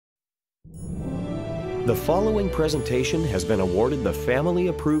The following presentation has been awarded the Family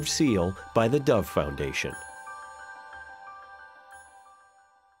Approved Seal by the Dove Foundation.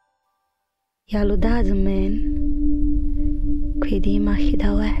 ילודה קדימה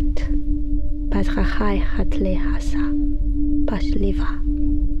חידוות בדרכי חתלי הסה בשליבה.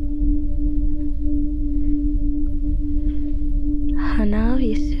 הנער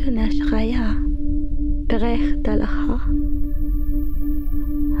יסו נשריה ברך דלכה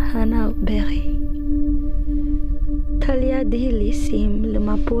הנער ברי תליה דיליסים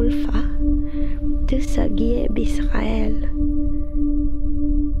למפולפה תסגיה בישראל.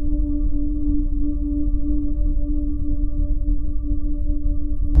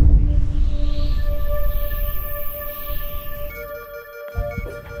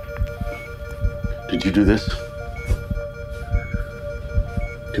 Did you do this?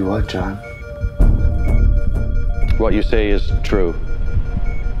 Do what, John? What you say is true.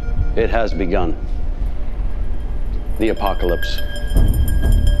 It has begun. The apocalypse.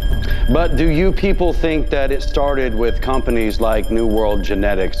 But do you people think that it started with companies like New World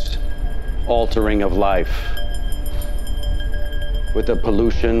Genetics, altering of life, with the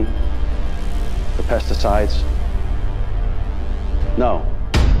pollution, the pesticides? No.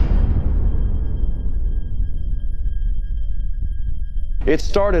 It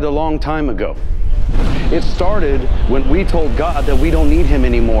started a long time ago. It started when we told God that we don't need him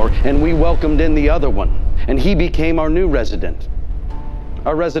anymore, and we welcomed in the other one, and he became our new resident,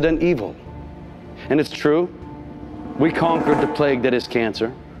 our resident evil. And it's true, we conquered the plague that is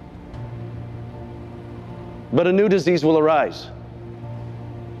cancer. But a new disease will arise,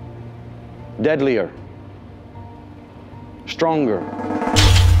 deadlier, stronger.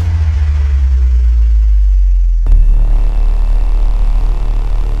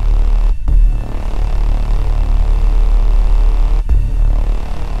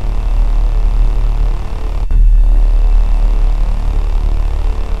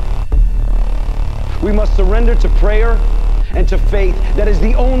 We must surrender to prayer and to faith. That is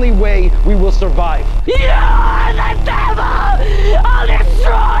the only way we will survive. You are the devil! I'll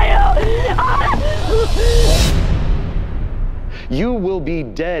destroy you! You will be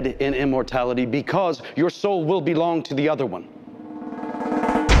dead in immortality because your soul will belong to the other one.